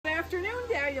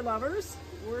dahlia lovers.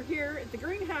 We're here at the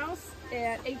greenhouse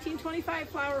at 1825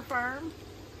 Flower Farm,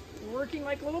 working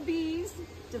like little bees,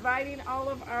 dividing all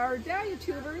of our dahlia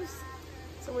tubers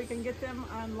so we can get them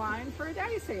online for a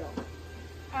dahlia sale.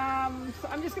 So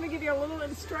I'm just going to give you a little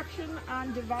instruction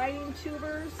on dividing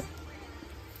tubers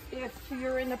if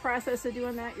you're in the process of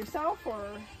doing that yourself or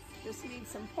just need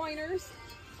some pointers.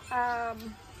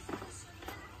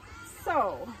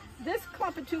 So this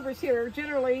clump of tubers here,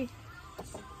 generally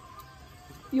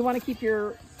you want to keep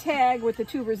your tag with the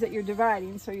tubers that you're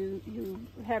dividing, so you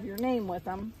have your name with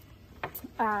them.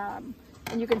 And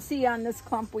you can see on this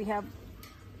clump we have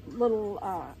little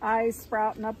eyes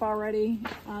sprouting up already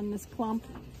on this clump.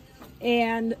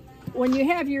 And when you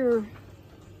have your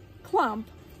clump,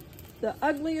 the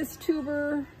ugliest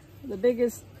tuber, the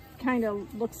biggest, kind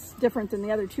of looks different than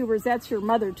the other tubers, that's your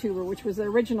mother tuber, which was the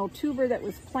original tuber that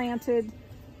was planted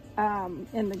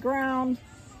in the ground.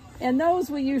 And those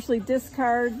we usually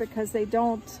discard because they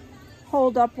don't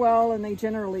hold up well and they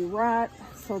generally rot,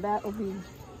 so that will be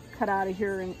cut out of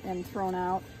here and thrown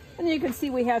out. And then you can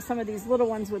see we have some of these little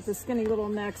ones with the skinny little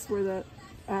necks where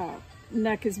the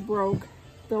neck is broke.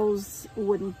 Those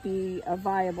wouldn't be a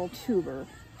viable tuber.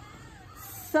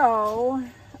 So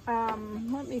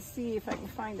let me see if I can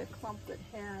find a clump that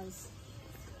has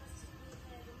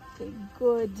a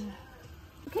good...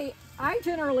 Okay, I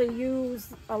generally use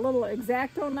a little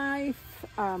X-Acto knife,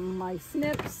 my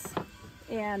snips,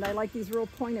 and I like these real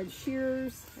pointed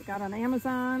shears I got on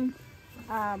Amazon.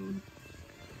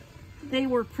 They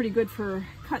work pretty good for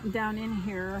cutting down in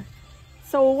here.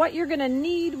 So what you're going to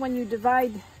need when you're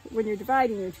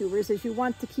dividing your tubers is you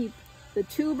want to keep the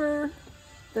tuber,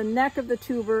 the neck of the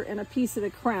tuber, and a piece of the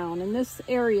crown. And this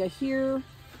area here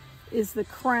is the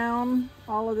crown,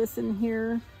 all of this in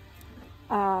here.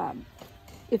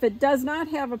 If it does not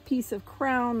have a piece of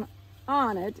crown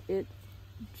on it, it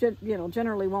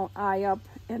generally won't eye up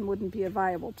and wouldn't be a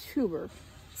viable tuber.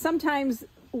 Sometimes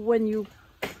when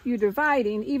you're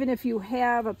dividing, even if you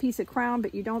have a piece of crown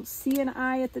but you don't see an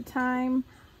eye at the time,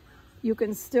 you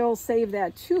can still save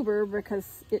that tuber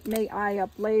because it may eye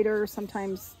up later.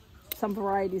 Sometimes some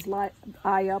varieties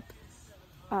eye up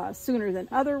sooner than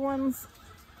other ones.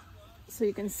 So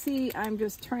you can see I'm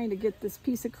just trying to get this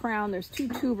piece of crown. There's two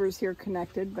tubers here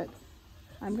connected, but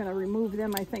I'm going to remove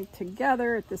them, I think,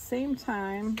 together at the same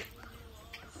time.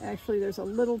 Actually, there's a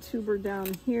little tuber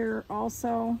down here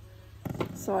also.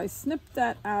 So I snipped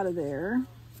that out of there.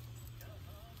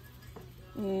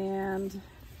 And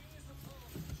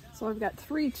so I've got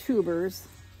 3 tubers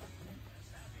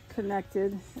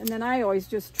connected. And then I always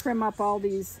just trim up all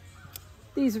these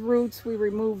roots. We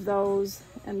remove those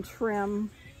and trim.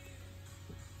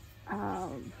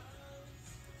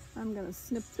 I'm going to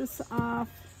snip this off.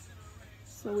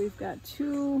 So we've got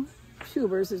 2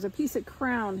 tubers. There's a piece of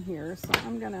crown here, so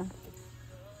I'm going to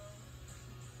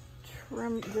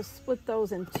trim, just split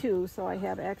those in 2, so I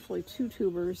have actually 2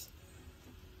 tubers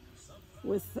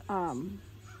with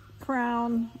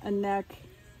crown, a neck,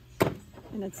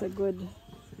 and it's a good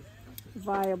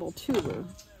viable tuber.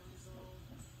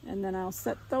 And then I'll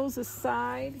set those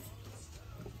aside.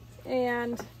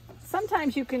 And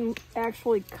sometimes you can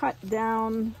actually cut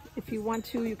down, if you want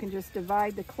to, you can just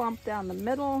divide the clump down the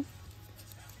middle.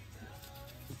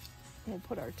 We'll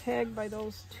put our tag by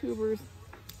those tubers.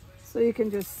 So you can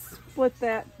just split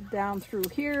that down through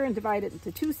here and divide it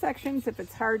into 2 sections if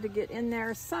it's hard to get in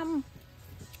there. Some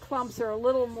clumps are a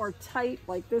little more tight,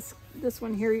 like this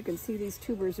one here. You can see these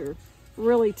tubers are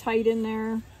really tight in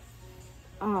there.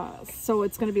 So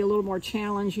it's going to be a little more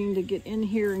challenging to get in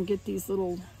here and get these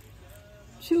little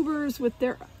tubers with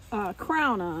their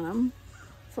crown on them,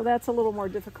 so that's a little more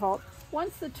difficult.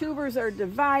 Once the tubers are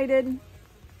divided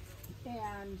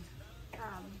and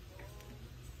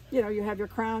you have your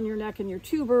crown, your neck, and your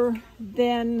tuber,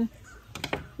 then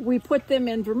we put them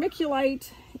in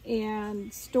vermiculite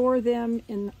and store them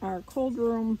in our cold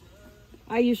room.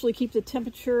 I usually keep the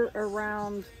temperature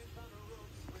around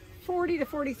 40 to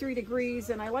 43 degrees,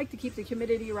 and I like to keep the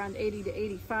humidity around 80 to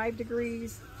 85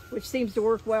 degrees, which seems to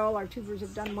work well. Our tubers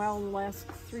have done well in the last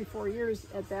 3-4 years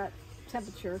at that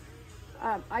temperature.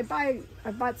 I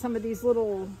bought some of these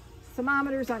little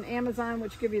thermometers on Amazon,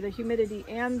 which give you the humidity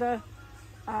and the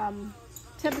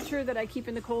temperature that I keep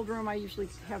in the cold room. I usually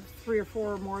have 3 or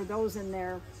 4 more of those in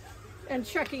there. And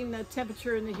checking the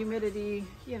temperature and the humidity,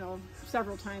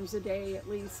 several times a day at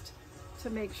least, to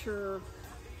make sure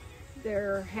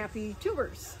they're happy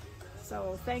tubers.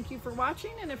 So thank you for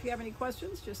watching, and if you have any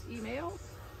questions, just email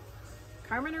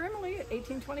Carmen or Emily at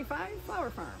 1825 Flower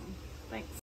Farm. Thanks.